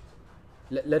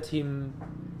let Him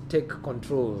take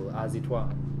control, as it were.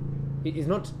 He's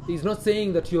not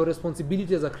saying that your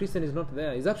responsibility as a Christian is not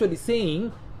there. He's actually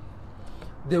saying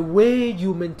the way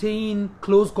you maintain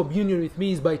close communion with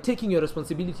Me is by taking your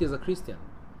responsibility as a Christian.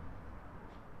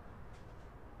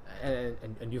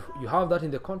 And you have that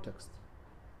in the context.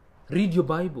 Read your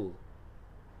Bible.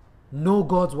 Know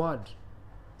God's Word.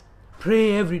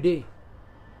 Pray every day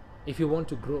if you want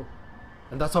to grow.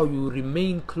 And that's how you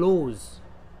remain close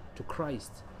to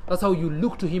Christ. That's how you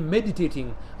look to Him,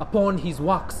 meditating upon His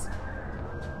works.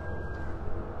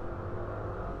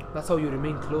 That's how you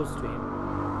remain close to Him.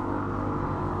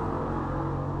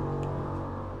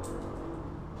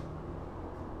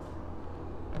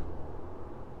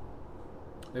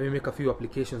 Let me make a few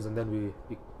applications and then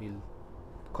we'll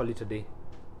call it a day.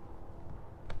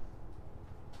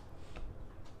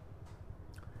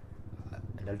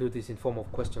 And I'll do this in form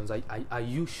of questions. Are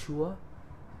you sure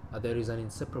that there is an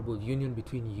inseparable union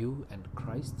between you and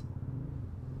Christ?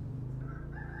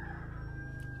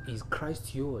 Is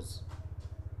Christ yours?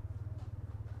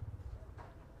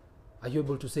 Are you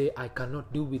able to say, I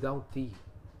cannot do without thee?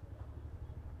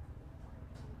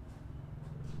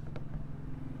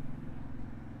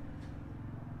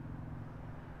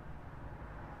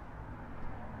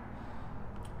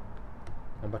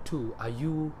 Number 2, are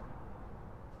you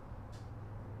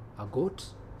a goat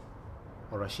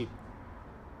or a sheep?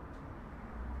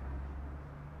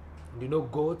 You know,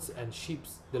 goats and sheep,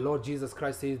 the Lord Jesus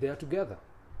Christ says they are together.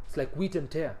 It's like wheat and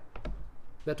tare.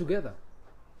 They're together.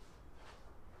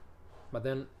 But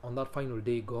then on that final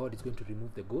day, God is going to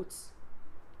remove the goats,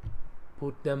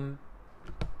 put them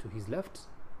to His left,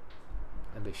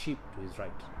 and the sheep to His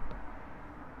right.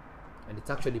 And it's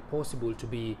actually possible to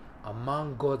be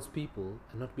among God's people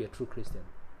and not be a true Christian.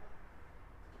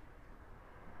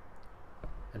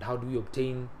 And how do we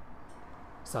obtain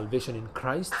salvation in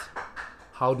Christ?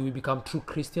 How do we become true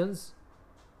Christians?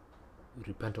 We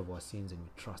repent of our sins and we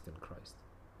trust in Christ.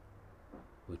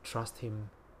 We trust Him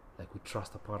like we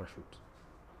trust a parachute,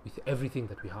 with everything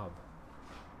that we have.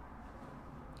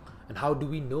 And how do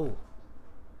we know?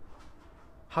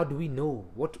 How do we know?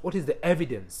 What is the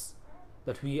evidence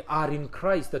that we are in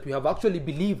Christ, that we have actually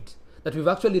believed, that we've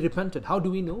actually repented? How do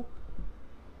we know?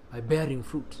 By bearing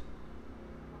fruit.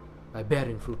 By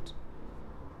bearing fruit.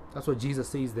 That's what Jesus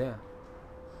says there.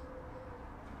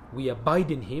 We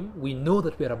abide in Him. We know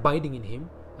that we are abiding in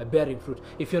Him by bearing fruit.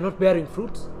 If you're not bearing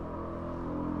fruit,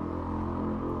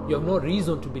 you have no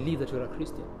reason to believe that you're a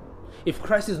Christian. If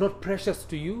Christ is not precious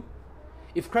to you,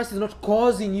 if Christ is not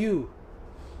causing you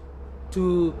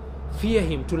to fear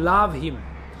Him, to love Him,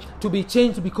 to be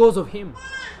changed because of Him,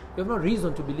 you have no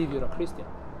reason to believe you're a Christian.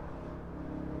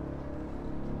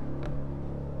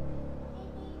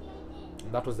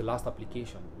 And that was the last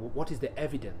application. What is the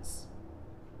evidence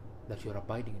that you're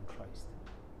abiding in Christ?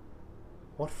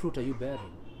 What fruit are you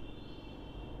bearing?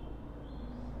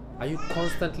 Are you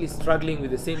constantly struggling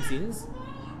with the same sins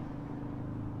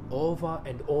over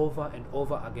and over and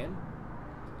over again?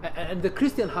 And the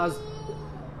Christian has,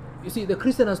 the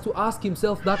Christian has to ask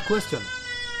himself that question.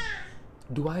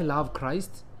 Do I love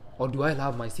Christ or do I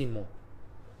love my sin more?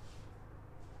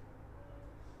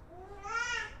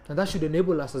 And that should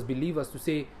enable us as believers to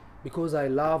say, because I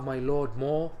love my Lord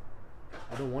more,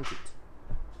 I don't want it.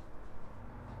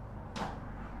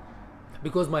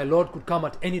 Because my Lord could come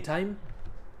at any time,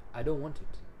 I don't want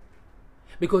it.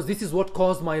 Because this is what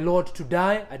caused my Lord to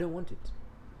die, I don't want it.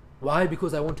 Why?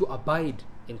 Because I want to abide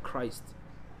in Christ.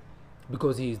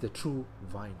 Because He is the true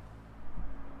vine.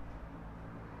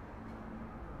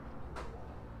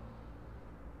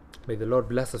 May the Lord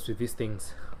bless us with these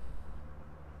things.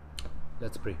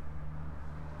 Let's pray.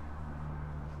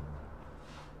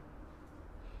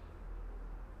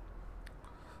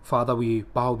 Father, we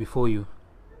bow before You,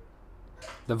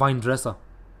 the vine dresser.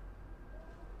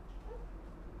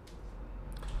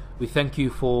 We thank You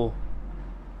for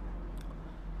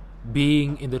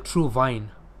being in the true vine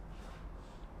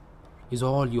is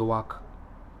all Your work.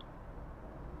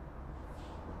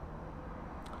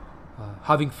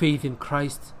 Having faith in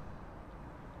Christ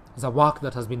is a work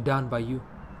that has been done by You.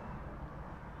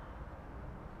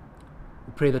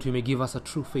 We pray that You may give us a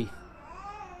true faith,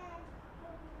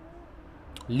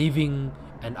 living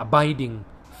and abiding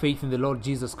faith in the Lord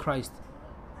Jesus Christ,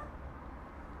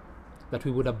 that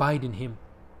we would abide in Him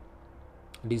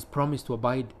and His promise to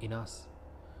abide in us.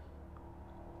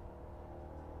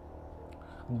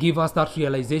 Give us that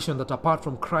realization that apart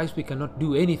from Christ we cannot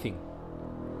do anything.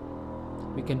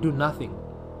 We can do nothing.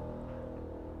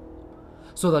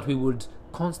 So that we would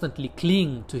constantly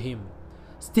cling to Him,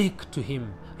 stick to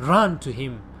Him, run to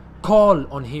Him, call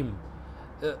on Him,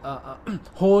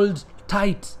 hold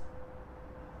tight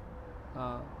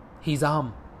His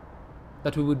arm,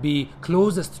 that we would be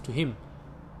closest to Him.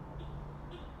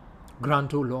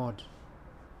 Grant, O Lord,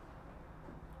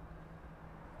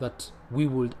 that we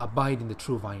would abide in the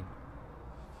true vine.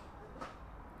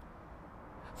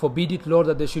 Forbid it, Lord,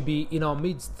 that there should be in our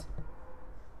midst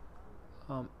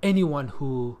anyone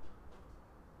who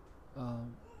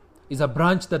is a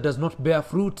branch that does not bear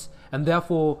fruit and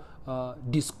therefore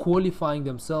disqualifying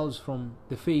themselves from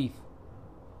the faith.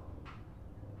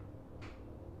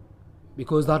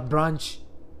 Because that branch,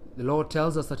 the Lord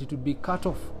tells us that it would be cut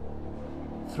off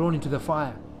thrown into the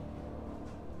fire.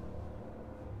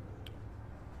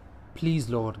 Please,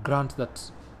 Lord, grant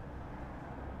that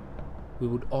we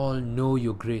would all know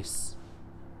your grace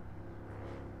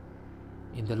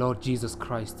in the Lord Jesus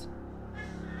Christ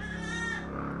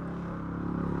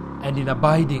and in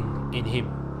abiding in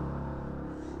him.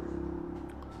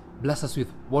 Bless us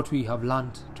with what we have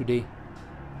learned today.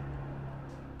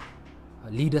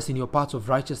 Lead us in your paths of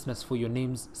righteousness for your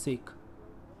name's sake.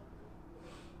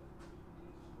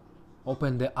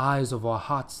 Open the eyes of our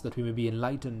hearts that we may be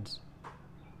enlightened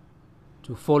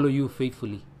to follow you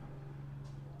faithfully.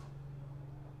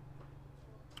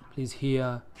 Please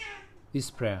hear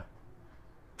this prayer,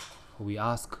 for we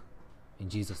ask in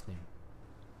Jesus' name.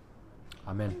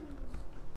 Amen.